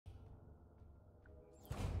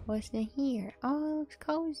What's in here? Oh, it looks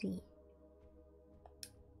cozy.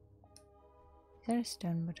 Is that a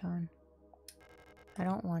stun baton? I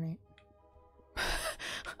don't want it.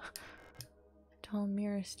 Tall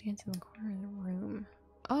mirror stands in the corner of the room.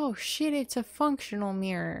 Oh shit, it's a functional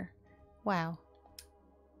mirror. Wow.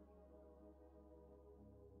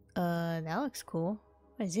 That looks cool.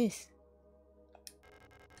 What is this?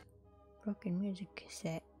 Broken music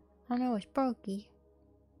cassette. Oh no, it's brokey.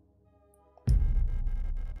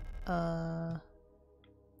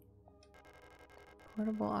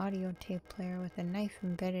 Portable audio tape player with a knife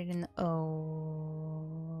embedded in the— oh,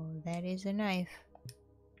 that is a knife.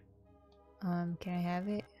 Can I have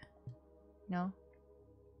it? No?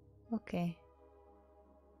 Okay.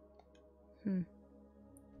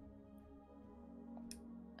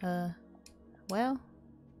 Well,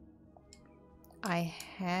 I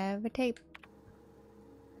have a tape.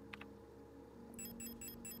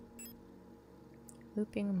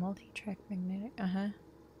 Looping multi-track magnetic,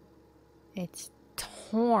 It's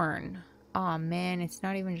torn. Aw, man, it's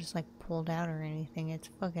not even just like pulled out or anything, it's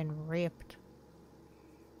fucking ripped.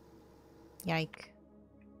 Yike.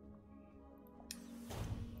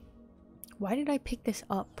 Why did I pick this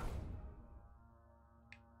up?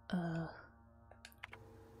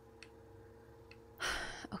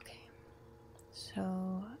 Okay.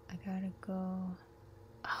 So, I gotta go...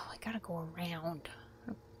 oh, I gotta go around.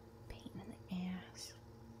 What a pain in the ass.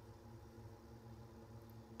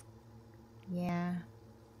 Yeah.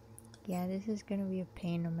 Yeah, this is gonna be a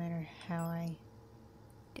pain no matter how I...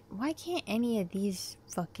 why can't any of these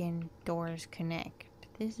fucking doors connect?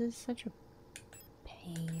 This is such a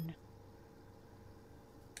pain.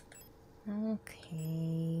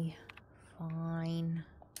 Okay. Fine.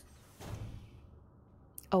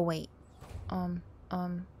 Oh, wait. Oh,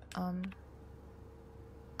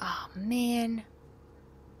 man.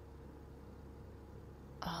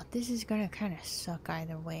 Oh, this is gonna kind of suck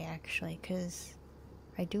either way, actually, because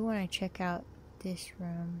I do want to check out this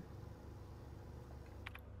room.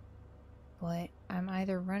 But I'm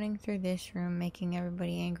either running through this room, making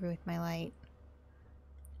everybody angry with my light,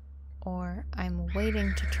 or I'm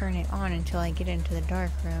waiting to turn it on until I get into the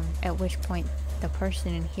dark room, at which point the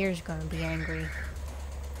person in here is gonna be angry.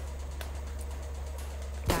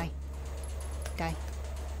 Die. Die.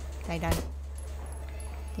 Die, die.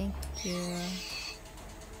 Thank you.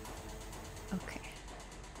 Okay.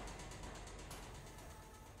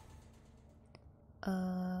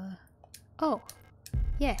 Oh.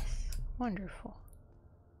 Yes. Wonderful.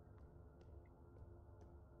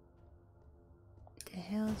 What the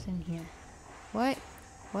hell's in here? What?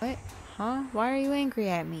 What? Huh? Why are you angry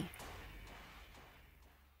at me?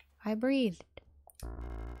 I breathed.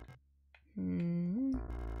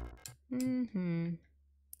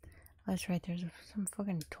 That's right, there's some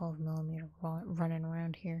fucking 12mm running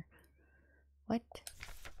around here. What?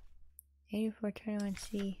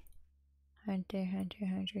 8421C.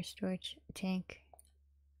 Hunter, storage tank.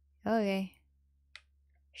 Okay.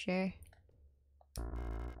 Sure.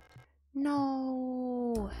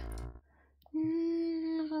 No!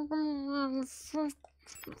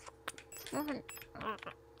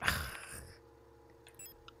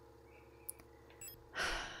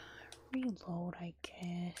 Reload, I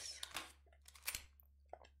guess.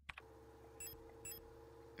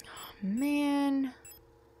 Oh, man.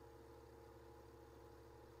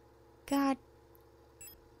 God.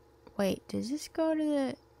 Wait, does this go to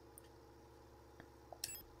the...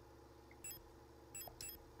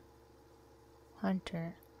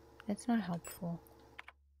 Hunter? That's not helpful.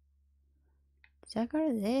 Does that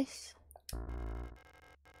go to this?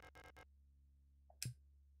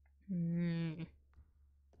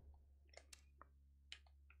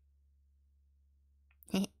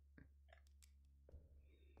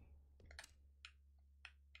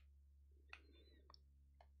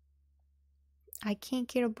 I can't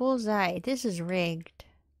get a bullseye. This is rigged.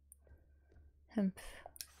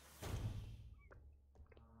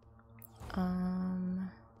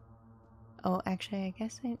 Oh, actually, I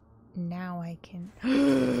guess now I can.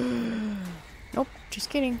 Nope, just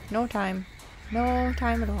kidding. No time. No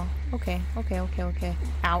time at all. Okay.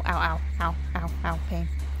 Ow, ow, pain.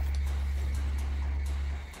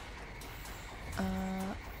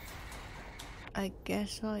 I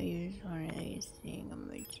guess I'll use one of these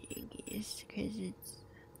thingamajiggies, because it's...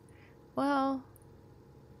 well,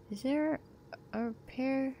 is there a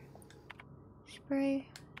repair spray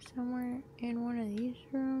somewhere in one of these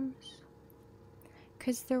rooms?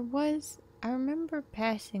 Because there was... I remember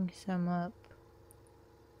passing some up.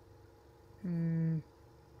 Were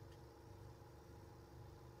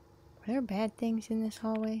there bad things in this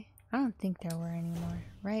hallway? I don't think there were anymore,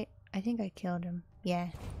 right? I I think I killed him. Yeah.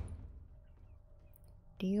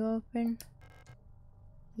 Do you open?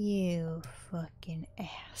 You fucking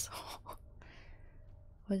asshole.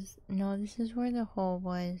 No, this is where the hole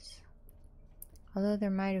was. Although there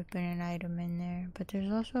might have been an item in there, but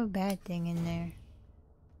there's also a bad thing in there.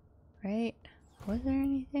 Right? Was there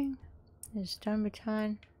anything? There's stun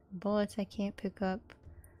baton, bullets I can't pick up.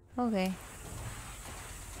 Okay.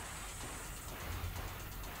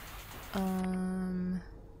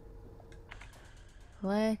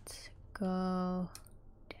 Let's go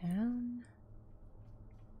down.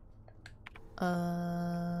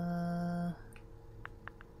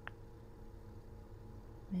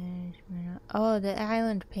 Management. Oh, the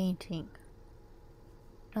island painting.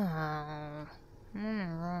 Oh, I'm in the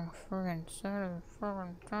wrong friggin' side of the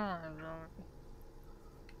friggin' time zone.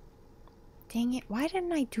 Dang it, why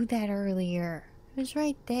didn't I do that earlier? It was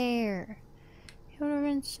right there. It would have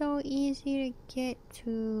been so easy to get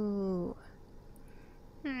to.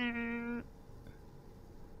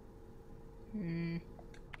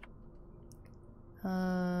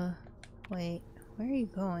 Wait, where are you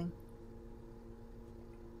going?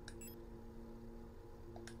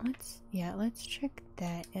 Let's check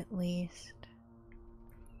that at least.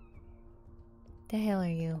 The hell are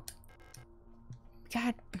you?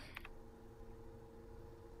 God.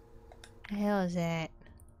 The hell is that?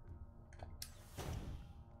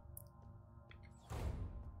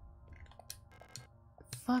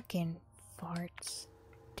 Fucking farts,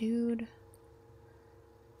 dude.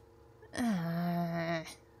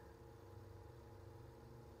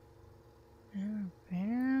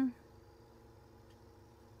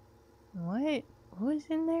 What? What was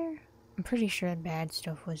in there? I'm pretty sure bad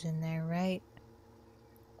stuff was in there, right?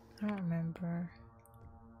 I don't remember.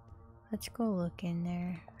 Let's go look in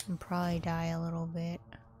there and probably die a little bit.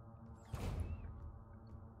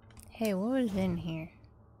 Hey, what was in here?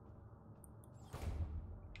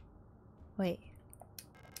 Wait.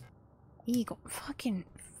 Eagle. Fucking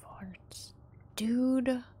farts.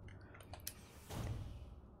 Dude.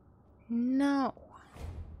 No.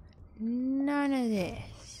 None of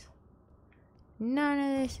this. None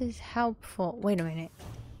of this is helpful. Wait a minute.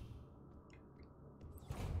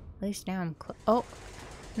 At least now I'm oh.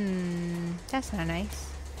 That's not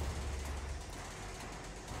nice.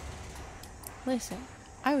 Listen,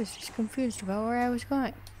 I was just confused about where I was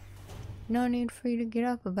going. No need for you to get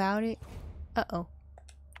up about it. Uh-oh.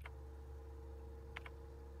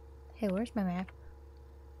 Hey, where's my map?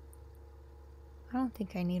 I don't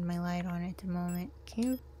think I need my light on at the moment. Can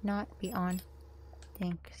you not be on?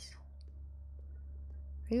 Thanks.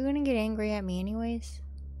 Are you gonna get angry at me anyways?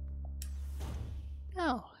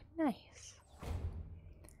 Oh, nice.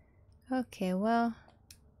 Okay, well,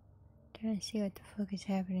 trying to see what the fuck is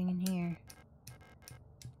happening in here.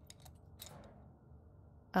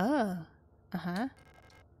 Oh, uh-huh.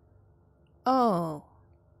 Oh.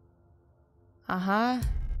 Uh-huh.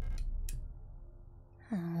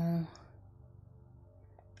 Oh.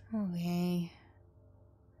 Okay.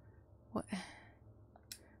 What?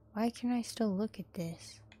 Why can I still look at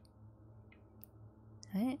this?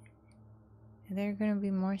 What? Are there gonna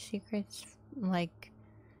be more secrets, like,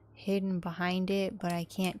 hidden behind it, but I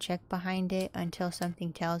can't check behind it until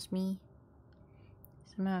something tells me?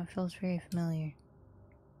 Somehow it feels very familiar.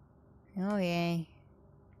 Okay.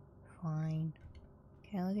 Fine.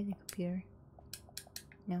 Can I look at the computer?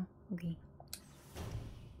 No? Okay.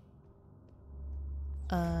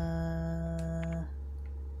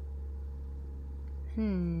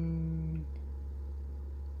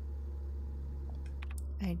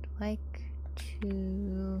 I'd like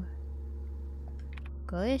to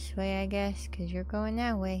go this way, I guess, because you're going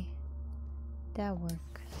that way. That works.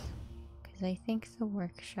 Because I think the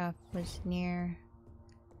workshop was near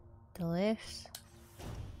the lifts.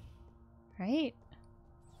 Right?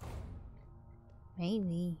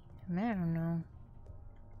 Maybe. I don't know.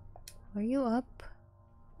 Were you up?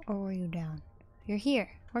 Or were you down? You're here.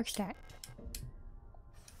 Workstat.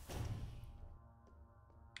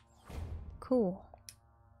 Cool.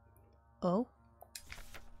 Oh.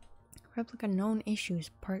 Replica known issues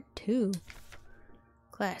part 2.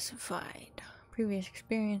 Classified. Previous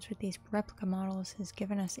experience with these replica models has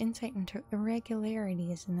given us insight into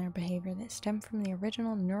irregularities in their behavior that stem from the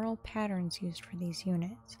original neural patterns used for these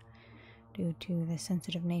units. Due to the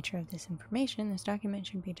sensitive nature of this information, this document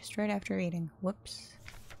should be destroyed after reading. Whoops.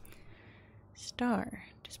 Star.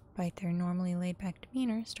 Despite their normally laid-back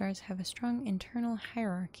demeanor, stars have a strong internal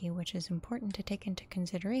hierarchy, which is important to take into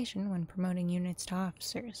consideration when promoting units to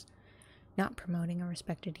officers. Not promoting a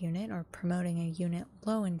respected unit or promoting a unit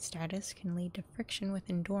low in status can lead to friction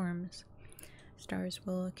within dorms. Stars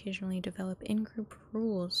will occasionally develop in-group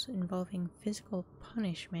rules involving physical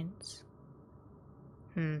punishments.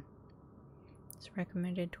 It's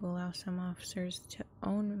recommended to allow some officers to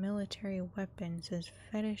own military weapons as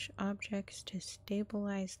fetish objects to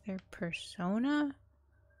stabilize their persona?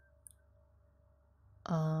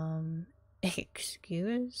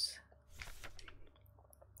 Excuse?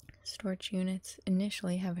 Storage units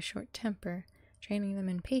initially have a short temper. Training them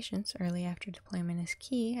in patience early after deployment is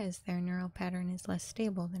key, as their neural pattern is less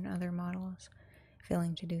stable than other models.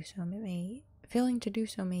 Failing to do so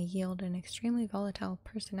may yield an extremely volatile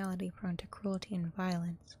personality prone to cruelty and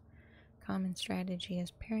violence. Common strategy is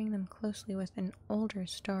pairing them closely with an older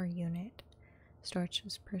star unit.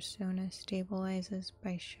 Storch's persona stabilizes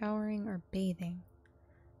by showering or bathing.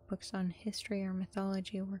 Books on history or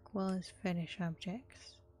mythology work well as fetish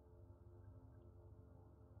objects.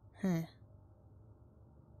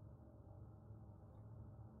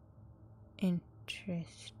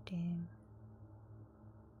 Interesting.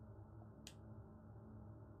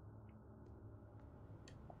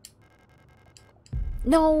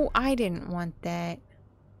 No, I didn't want that.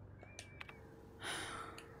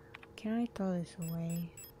 Can I throw this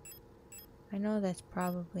away? I know that's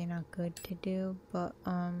probably not good to do, but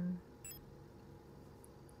I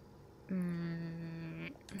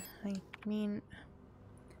mean,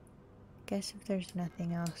 guess if there's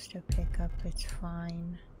nothing else to pick up, it's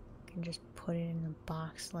fine. I can just put it in the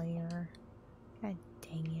box later. God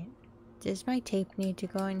dang it. Does my tape need to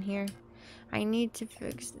go in here? I need to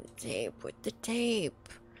fix the tape with the tape.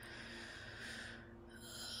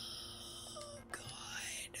 Oh,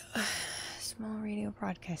 God. Small radio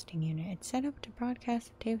broadcasting unit. It's set up to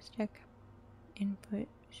broadcast the tape deck input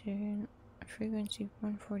position frequency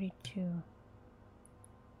 142.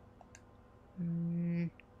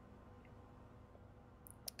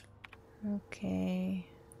 Okay.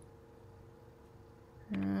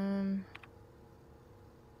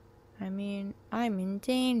 I mean, I'm in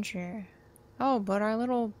danger. Oh, but our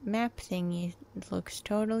little map thingy looks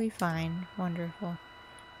totally fine. Wonderful.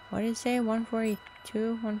 What did it say?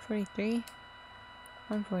 142? 143?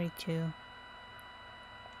 142.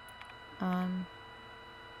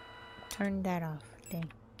 Turn that off.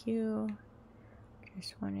 Thank you.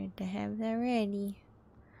 Just wanted to have that ready.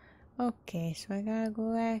 Okay, so I gotta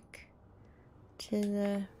go back to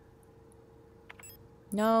the...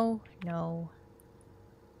 No.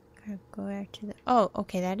 Gotta go back to the... Oh,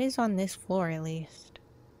 okay, that is on this floor at least.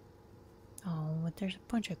 Oh, but there's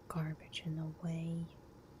a bunch of garbage in the way.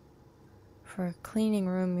 For a cleaning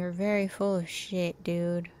room, you're very full of shit,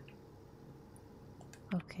 dude.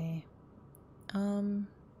 Okay.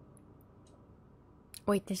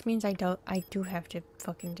 Wait, this means I do have to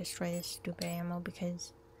fucking destroy this stupid ammo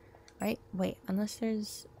because... Right? Wait, unless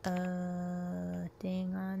there's a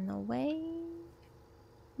thing on the way?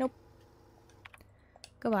 Nope.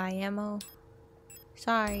 Goodbye, ammo.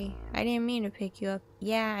 Sorry, I didn't mean to pick you up.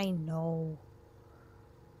 Yeah, I know.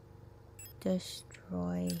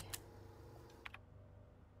 Destroy.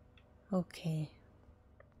 Okay.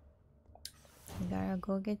 I gotta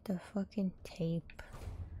go get the fucking tape.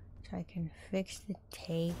 So I can fix the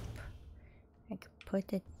tape. I can put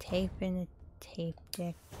the tape in the tape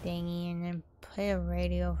deck thingy and then play a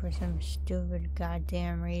radio for some stupid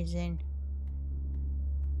goddamn reason.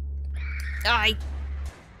 Oh,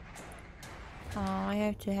 I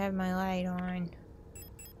have to have my light on.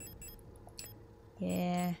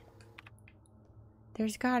 Yeah.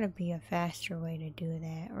 There's gotta be a faster way to do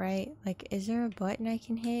that, right? Like, is there a button I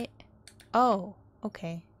can hit? Oh,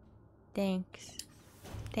 okay. Thanks.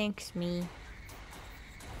 Thanks, me.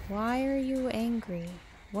 Why are you angry?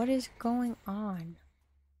 What is going on?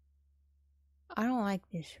 I don't like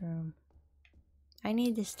this room. I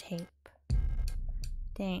need this tape.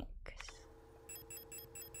 Thanks.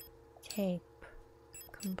 Tape.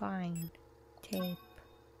 Combined. Tape.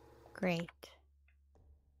 Great.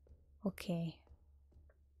 Okay.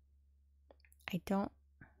 I don't...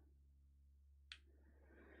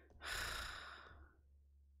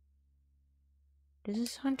 Does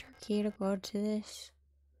this hunter key to go to this?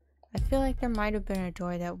 I feel like there might have been a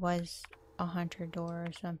door that was a hunter door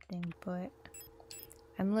or something, but...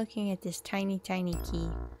 I'm looking at this tiny key.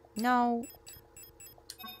 No!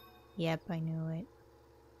 Yep, I knew it.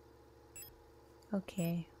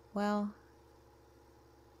 Okay, well...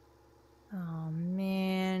 Oh,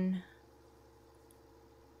 man...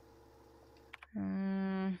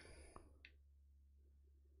 Can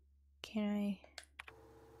I...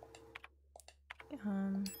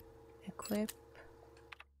 equip?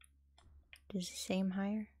 Does it say I'm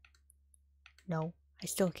higher? No, I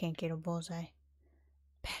still can't get a bullseye.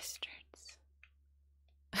 Bastards.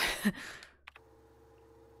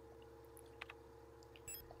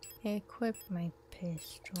 Equip my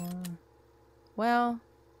pistol. Well,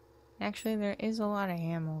 actually there is a lot of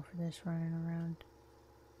ammo for this running around.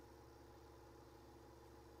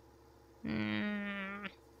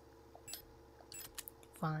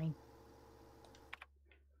 Fine.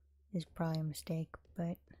 This is probably a mistake,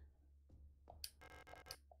 but...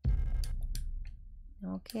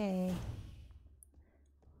 Okay.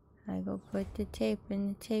 I go put the tape in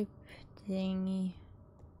the tape thingy.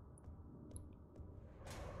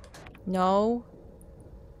 No.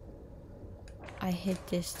 I hit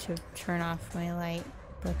this to turn off my light,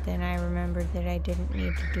 but then I remembered that I didn't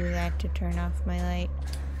need to do that to turn off my light.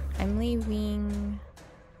 I'm leaving.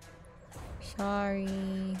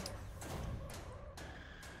 Sorry.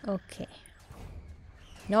 Okay.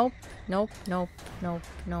 Nope, nope, nope, nope,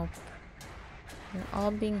 nope. You're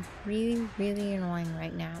all being really, really annoying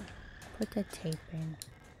right now. Put the tape in.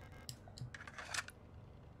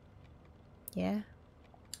 Yeah?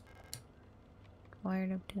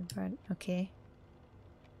 Wired up to the front. Okay.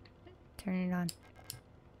 Turn it on.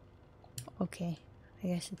 Okay. I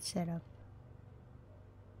guess it's set up.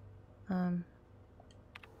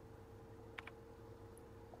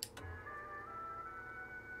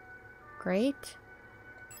 Great.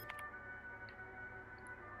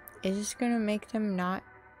 Is this gonna make them not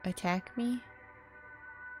attack me?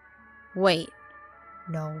 Wait.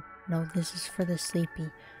 No. No, this is for the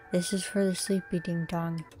sleepy. This is for the sleepy ding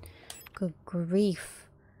dong. Good grief.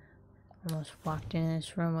 Almost walked into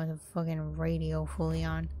this room with a fucking radio fully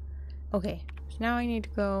on. Okay, so now I need to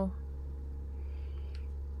go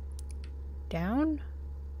down.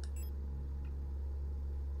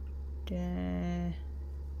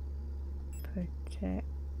 Protect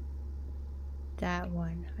that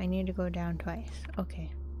one. I need to go down twice.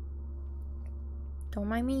 Okay. Don't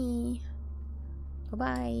mind me.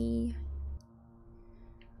 Bye-bye.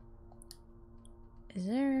 Is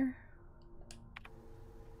there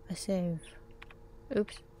a save?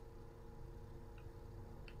 Oops.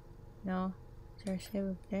 No. Is there a save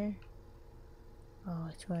up there? Oh,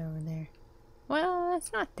 it's way over there. Well,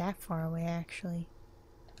 that's not that far away, actually.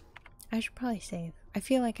 I should probably save. I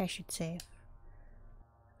feel like I should save.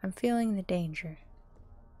 I'm feeling the danger.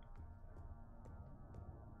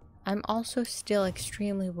 I'm also still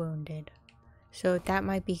extremely wounded, so that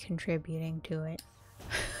might be contributing to it.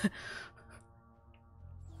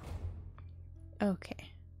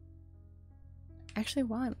 Okay. Actually,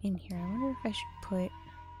 while I'm in here, I wonder if I should put...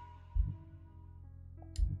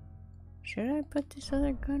 Should I put this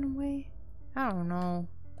other gun away? I don't know.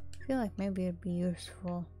 I feel like maybe it'd be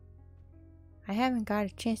useful. I haven't got a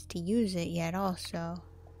chance to use it yet also.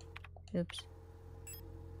 Oops.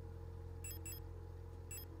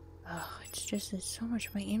 Oh, it's just that so much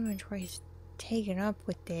of my inventory is taken up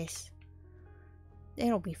with this.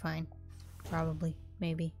 It'll be fine. Probably.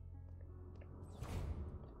 Maybe.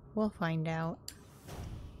 We'll find out.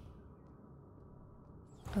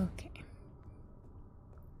 Okay.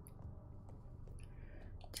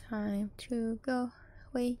 Time to go.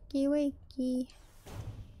 Wakey, wakey.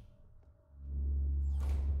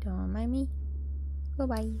 Don't mind me.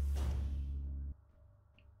 Goodbye.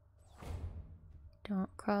 Don't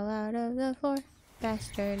crawl out of the floor,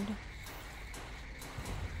 bastard.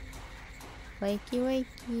 Wakey,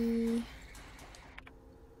 wakey.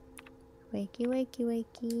 Wakey, wakey,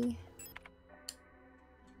 wakey.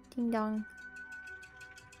 Ding dong.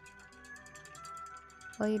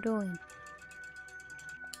 What are you doing?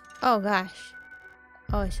 Oh gosh.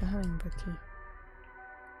 Oh, it's a hummingbird key.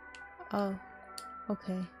 Oh,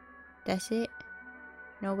 okay. That's it?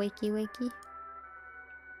 No wakey, wakey?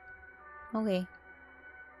 Okay.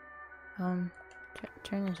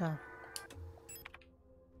 Turn this off.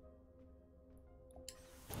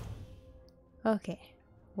 Okay.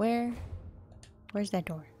 Where's that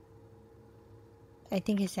door? I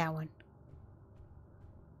think it's that one.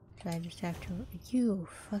 So I just have to... You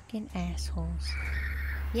fucking assholes.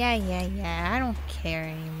 Yeah, I don't care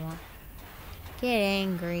anymore. Get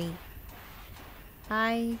angry.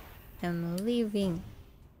 I am leaving.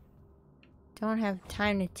 Don't have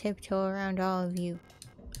time to tiptoe around all of you.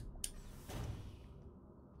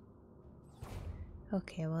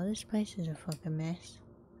 Okay, well this place is a fucking mess.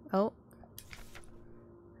 Oh.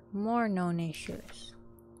 More known issues.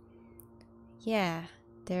 Yeah,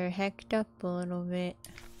 they're hecked up a little bit.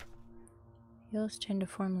 Eels tend to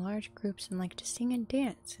form large groups and like to sing and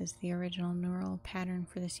dance, as the original neural pattern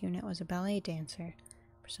for this unit was a ballet dancer.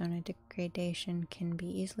 Persona degradation can be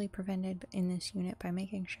easily prevented in this unit by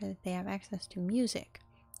making sure that they have access to music,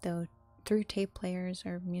 though through tape players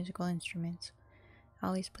or musical instruments.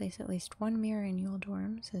 Always place at least one mirror in Yule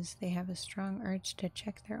dorms, as they have a strong urge to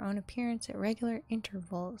check their own appearance at regular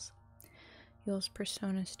intervals. Yule's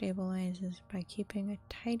persona stabilizes by keeping a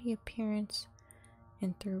tidy appearance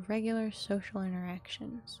and through regular social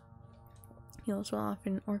interactions. Yules will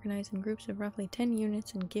often organize in groups of roughly 10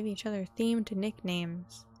 units and give each other themed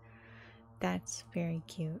nicknames. That's very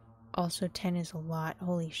cute. Also, 10 is a lot.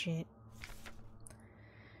 Holy shit.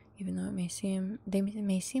 Even though they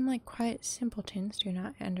may seem like quiet simpletons, do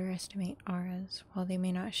not underestimate auras. While they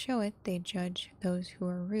may not show it, they judge those who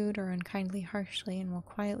are rude or unkindly harshly and will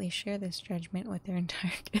quietly share this judgment with their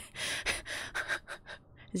entire...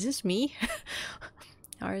 Is this me?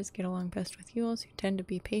 Auras get along best with Yules, who tend to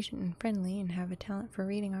be patient and friendly and have a talent for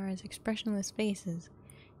reading Auras' expressionless faces.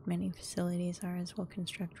 In many facilities, Auras will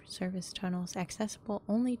construct service tunnels accessible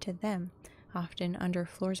only to them, often under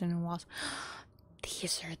floors and walls.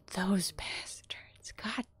 These are those bastards.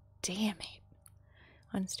 God damn it.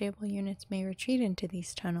 Unstable units may retreat into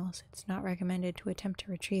these tunnels. It's not recommended to attempt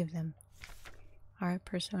to retrieve them. Aura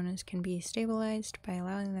personas can be stabilized by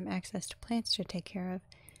allowing them access to plants to take care of,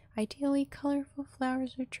 ideally colorful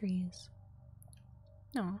flowers or trees.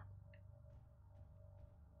 No.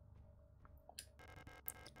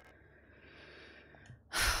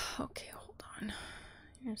 Okay, hold on.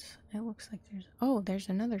 It looks like there's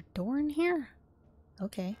another door in here?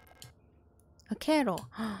 Okay. A kettle.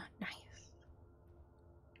 Nice.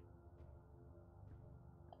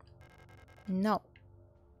 No.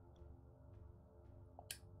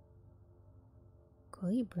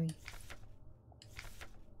 Colibri.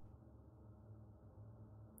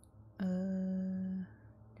 The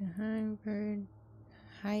hummingbird.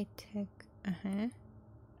 High tech.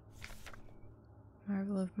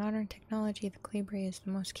 Marvel of modern technology, the Colibri is the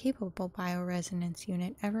most capable bioresonance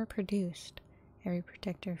unit ever produced. Every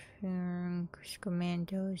protector from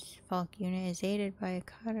Commando's Falk unit is aided by a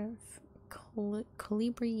cut of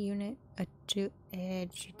Colibri unit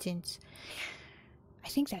adjutants. I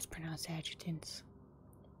think that's pronounced adjutants.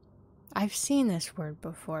 I've seen this word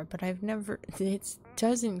before, but I've never... It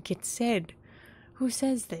doesn't get said. Who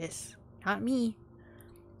says this? Not me.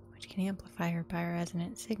 Which can amplify her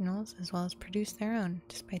bioresonant signals as well as produce their own.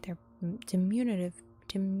 Despite their diminutive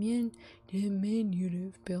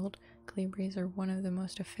build, Colibris are one of the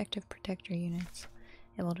most effective protector units,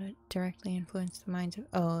 able to directly influence the minds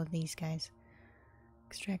of these guys.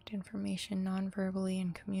 Extract information non-verbally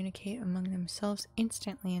and communicate among themselves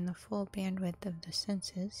instantly in the full bandwidth of the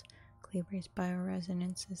senses. Colibris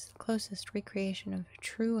bioresonance is the closest recreation of a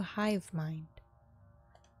true hive mind.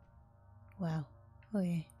 Wow.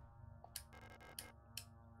 Okay.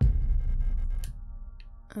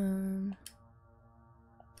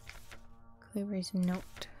 Colibris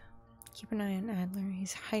note. Keep an eye on Adler.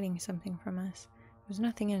 He's hiding something from us. There was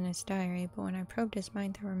nothing in his diary, but when I probed his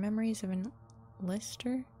mind, there were memories of an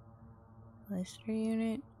Lister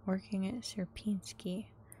unit working at Sierpinski.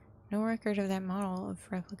 No record of that model of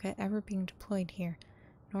replica ever being deployed here.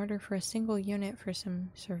 An order for a single unit for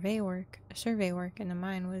some survey work in the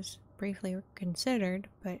mine was briefly considered,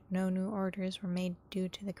 but no new orders were made due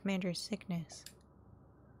to the commander's sickness.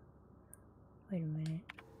 Wait a minute.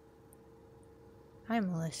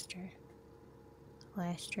 I'm Lister.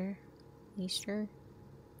 Lister.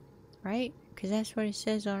 Right? Because that's what it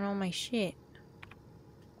says on all my shit.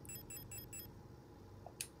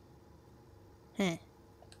 Huh.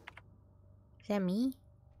 Is that me?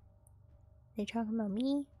 They talking about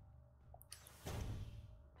me?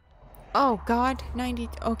 Oh god, 90.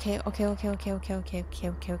 Okay.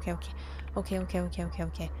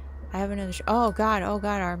 I have another. Oh god,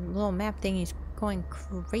 our little map thing is going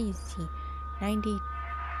crazy.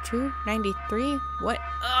 92, 93. What?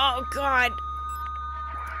 Oh god.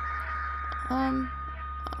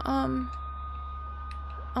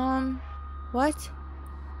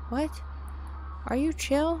 What? Are you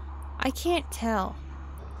chill? I can't tell.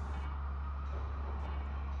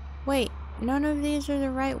 Wait, none of these are the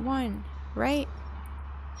right one, right?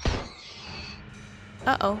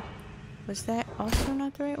 Uh-oh. Was that also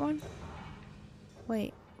not the right one?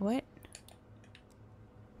 Wait, what?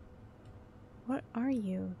 What are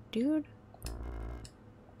you, dude?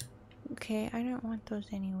 Okay, I don't want those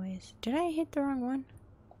anyways. Did I hit the wrong one?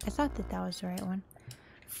 I thought that was the right one.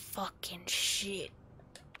 Fucking shit.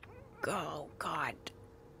 Oh, God.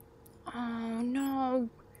 Oh, no.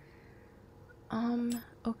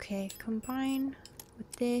 Okay, combine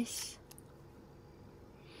with this.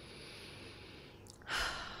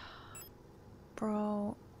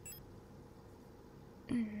 Bro.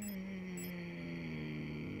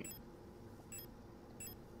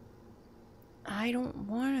 I don't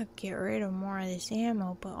want to get rid of more of this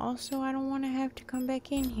ammo, but also I don't want to have to come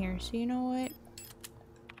back in here. So you know what?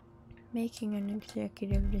 Making an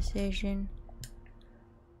executive decision.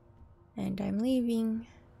 And I'm leaving.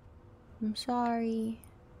 I'm sorry.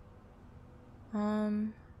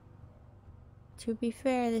 To be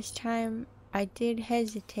fair, this time I did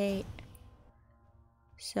hesitate.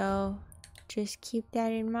 So just keep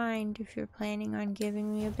that in mind if you're planning on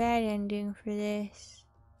giving me a bad ending for this.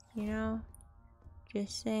 You know?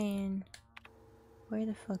 Just saying. Where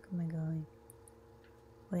the fuck am I going?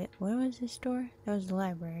 Wait, what was this door? That was the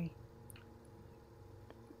library.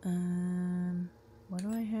 What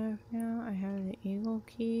do I have now? I have the eagle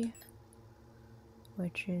key,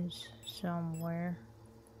 which is somewhere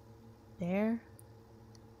there.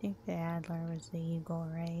 I think the Adler was the eagle,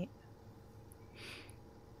 right?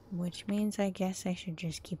 Which means I guess I should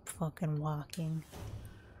just keep fucking walking.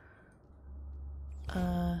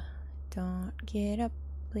 Don't get up,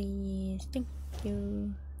 please. Thank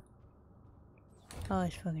you. Oh,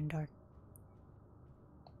 it's fucking dark.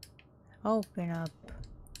 Open up.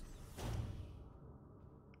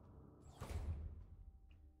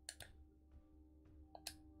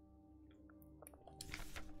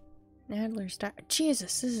 Adler's diary.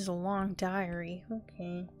 Jesus, this is a long diary.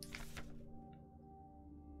 Okay.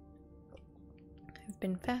 I've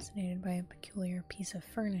been fascinated by a peculiar piece of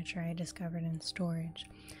furniture I discovered in storage.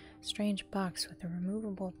 A strange box with a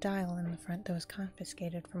removable dial in the front that was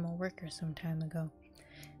confiscated from a worker some time ago.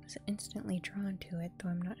 I was instantly drawn to it, though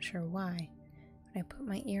I'm not sure why. When I put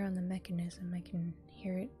my ear on the mechanism, I can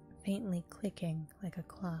hear it faintly clicking like a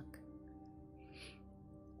clock.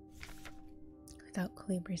 Without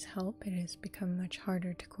Calibri's help, it has become much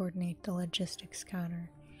harder to coordinate the logistics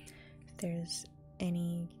counter. If there's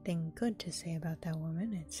anything good to say about that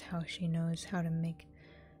woman, it's how she knows how to make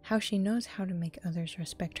others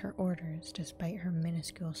respect her orders despite her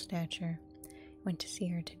minuscule stature. Went to see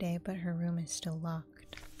her today, but her room is still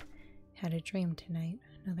locked. Had a dream tonight,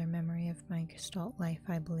 another memory of my Gestalt life,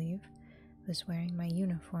 I believe. Was wearing my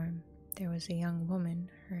uniform. There was a young woman,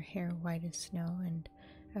 her hair white as snow, and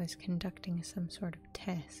I was conducting some sort of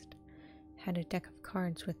test. Had a deck of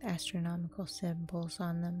cards with astronomical symbols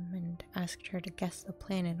on them and asked her to guess the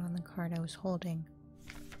planet on the card I was holding.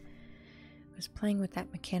 I was playing with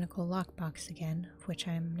that mechanical lockbox again, which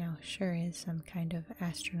I am now sure is some kind of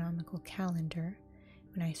astronomical calendar,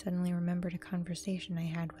 when I suddenly remembered a conversation I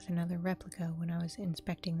had with another replica when I was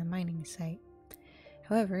inspecting the mining site.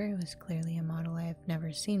 However, it was clearly a model I have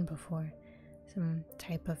never seen before. Some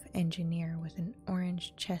type of engineer with an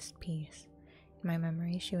orange chest piece. In my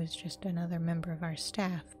memory, she was just another member of our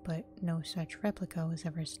staff, but no such replica was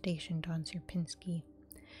ever stationed on Sierpinski.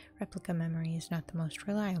 Replica memory is not the most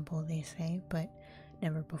reliable, they say, but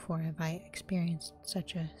never before have I experienced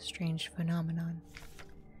such a strange phenomenon.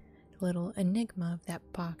 The little enigma of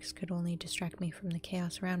that box could only distract me from the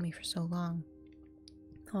chaos around me for so long.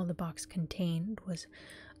 All the box contained was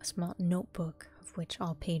a small notebook, of which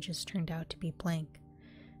all pages turned out to be blank.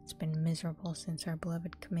 It's been miserable since our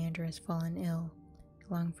beloved commander has fallen ill.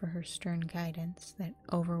 I long for her stern guidance, that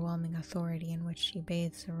overwhelming authority in which she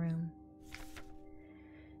bathes the room.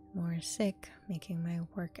 More sick, making my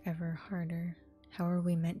work ever harder. How are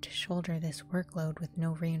we meant to shoulder this workload with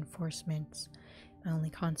no reinforcements? My only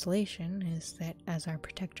consolation is that as our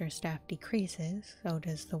protector staff decreases, so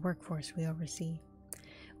does the workforce we oversee.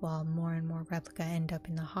 While more and more replica end up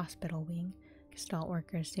in the hospital wing, Gestalt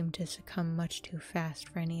workers seem to succumb much too fast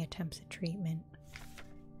for any attempts at treatment.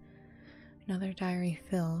 Another diary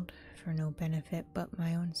filled, for no benefit but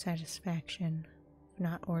my own satisfaction. I've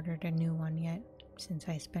not ordered a new one yet, since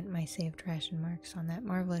I spent my saved ration marks on that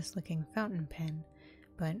marvelous-looking fountain pen,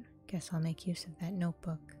 but guess I'll make use of that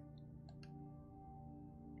notebook.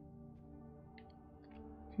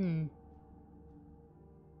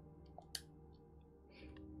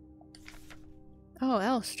 Oh,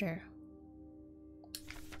 Elster.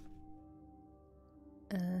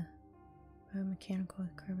 Biomechanical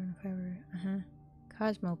with carbon fiber.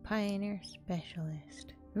 Cosmo Pioneer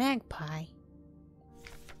Specialist. Magpie.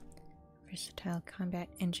 Versatile combat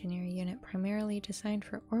engineer unit primarily designed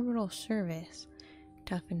for orbital service.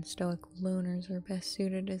 Tough and stoic loners are best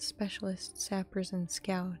suited as specialists, sappers, and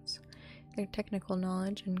scouts. Their technical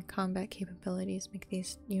knowledge and combat capabilities make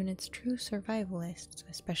these units true survivalists,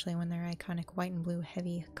 especially when their iconic white and blue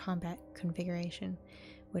heavy combat configuration,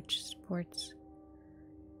 which sports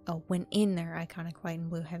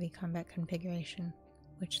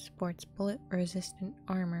bullet-resistant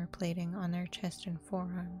armor plating on their chest and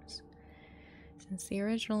forearms. Since the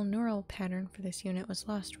original neural pattern for this unit was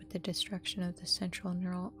lost with the destruction of the Central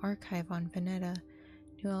Neural Archive on Veneta,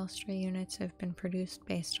 New Ulstra units have been produced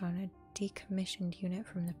based on a decommissioned unit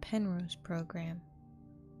from the Penrose program.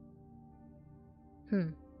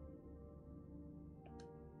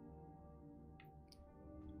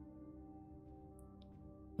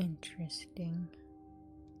 Interesting.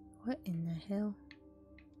 What in the hell?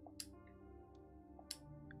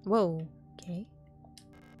 Whoa, okay.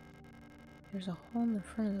 There's a hole in the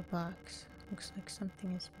front of the box. Looks like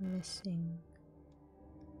something is missing.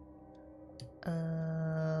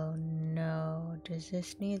 Oh no. Does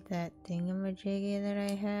this need that thingamajiggy that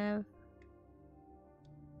I have?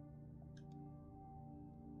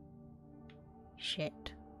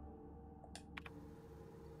 Shit.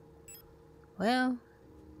 Well.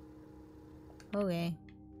 Okay.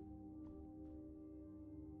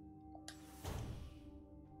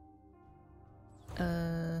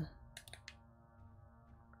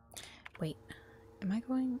 Wait. Am I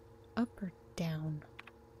going up or down?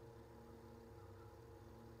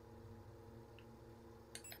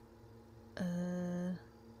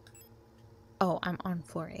 Oh, I'm on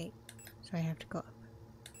floor 8. So I have to go up.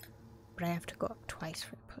 But I have to go up twice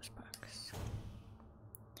for the post box.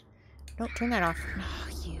 Don't turn that off. Oh,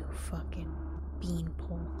 you fucking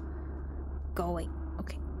beanpole. Go away.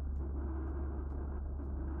 Okay.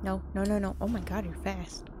 No, no, no, no. Oh my god, you're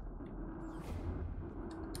fast.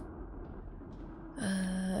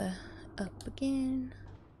 Up again.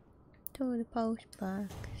 To the post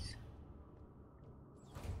box.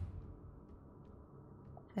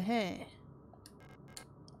 Hey.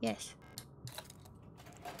 Yes.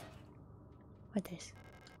 What this?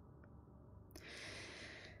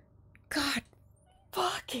 God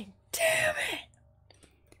fucking damn it!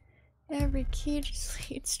 Every key just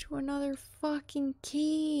leads to another fucking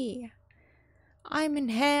key. I'm in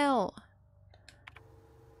hell.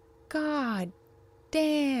 God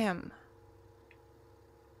damn.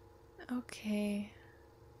 Okay.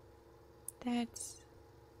 That's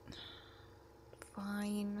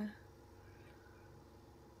fine.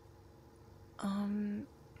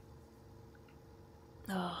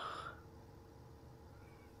 Oh.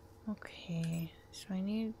 Okay, so I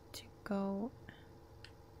need to go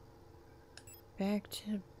back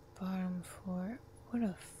to the bottom floor. What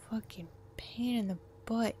a fucking pain in the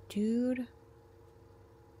butt, dude.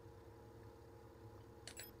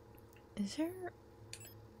 Is there...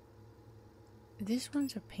 This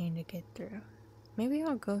one's a pain to get through. Maybe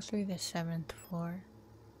I'll go through the 7th floor.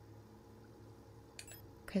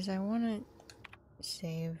 Because I want to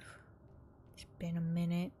save. It's been a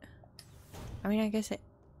minute. I mean, I guess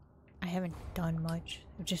I haven't done much.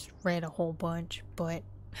 I've just read a whole bunch, but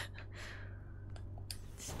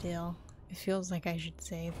still, it feels like I should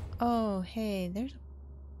save. Oh, hey, there's...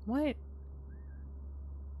 What?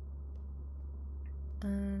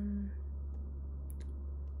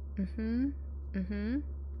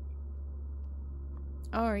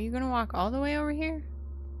 Oh, are you gonna walk all the way over here?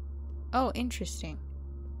 Oh, interesting.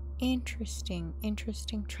 Interesting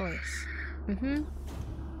choice.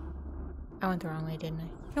 I went the wrong way, didn't I?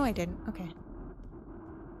 No, I didn't. Okay.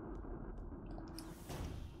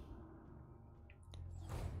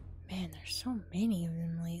 Man, there's so many of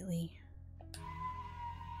them lately.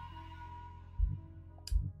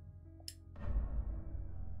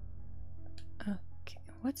 Okay,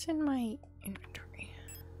 what's in my inventory?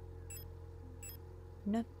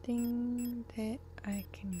 Nothing that I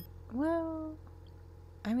can... Well...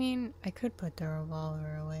 I mean, I could put the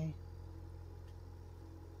revolver away.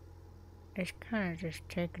 It's kind of just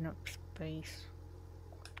taking up space.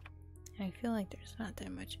 I feel like there's not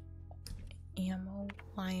that much ammo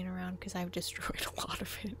lying around because I've destroyed a lot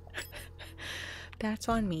of it. That's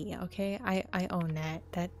on me, okay? I own that.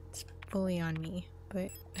 That's fully on me.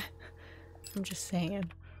 But I'm just saying.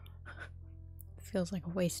 It feels like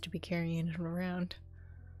a waste to be carrying it around.